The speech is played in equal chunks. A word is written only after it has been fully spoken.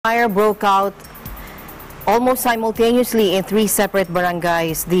Fire broke out almost simultaneously in three separate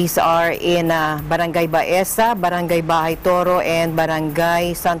barangays. These are in Barangay Baesa, Barangay Bahay Toro, and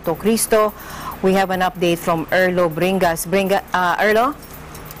Barangay Santo Cristo. We have an update from Erlo Bringas. Erlo?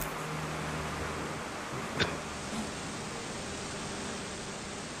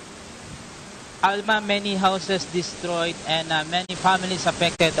 Alma, many houses destroyed and many families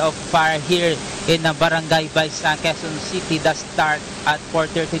affected of fire here in Barangay Baisa, Quezon City that start at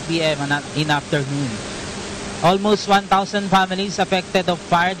 4:30 p.m. in afternoon. Almost 1,000 families affected of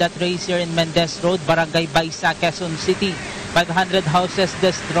fire that raised here in Mendez Road, Barangay Baisa, Quezon City. 500 houses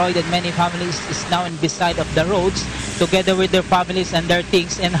destroyed and many families is now in beside of the roads together with their families and their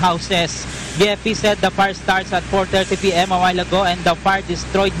things and houses. BFP said the fire starts at 4:30 p.m. a while ago and the fire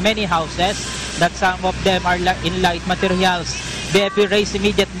destroyed many houses that some of them are in light materials. BFP raised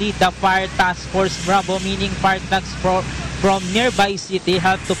immediately the fire task force Bravo, meaning fire trucks from nearby city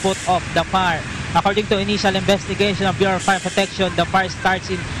have to put off the fire. According to initial investigation of Bureau of Fire Protection, the fire starts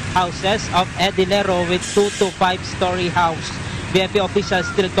in houses of Edilero with 2 to 5-story house. BFP officials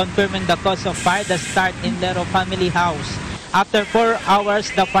still confirming the cause of fire that start in Lero family house. After 4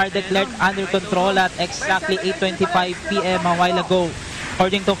 hours, the fire declared under control at exactly 8:25 p.m. a while ago.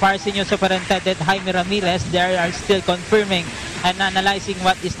 According to Fire Senior Superintendent Jaime Ramirez, they are still confirming and analyzing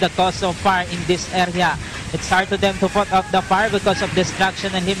what is the cause of fire in this area. It's hard to them to put out the fire because of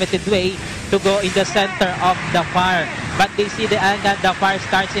destruction and limited way to go in the center of the fire. But they see the angle the fire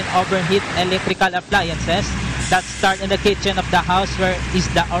starts in overheat electrical appliances that start in the kitchen of the house where is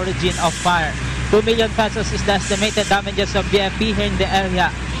the origin of fire. 2 million pesos is the estimated damages of BFP here in the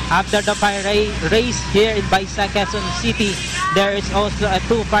area. After the fire raised here in Baisa, Quezon City, there is also a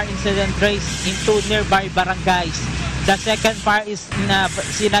 2 fire incident raised in 2 nearby barangays. The second fire is in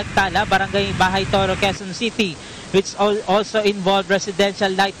Sinagtala, Barangay Bahay Toro, Quezon City, which also involved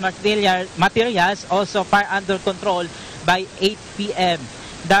residential light materials, also fire under control by 8 p.m.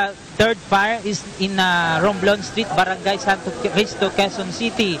 The third fire is in Romblon Street, Barangay Santo Cristo, Quezon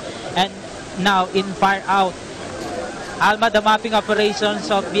City, and now in fire out. Alma, the mapping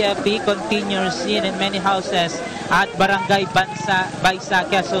operations of BFP continues seen in many houses at Barangay Baisa,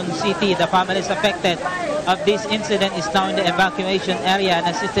 Quezon City. The families affected of this incident is now in the evacuation area and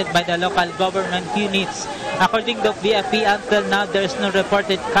assisted by the local government units. According to BFP, until now there is no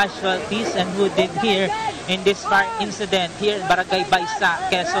reported casualties and who did here in this fire incident here in Barangay Baisa,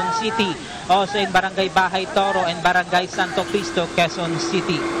 Quezon City, also in Barangay Bahay Toro and Barangay Santo Cristo, Quezon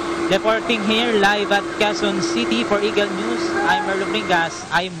City. Reporting here live at Quezon City for Eagle News, I'm Erlo Bringas.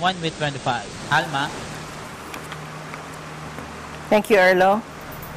 I'm 1 with 25. Alma. Thank you, Erlo.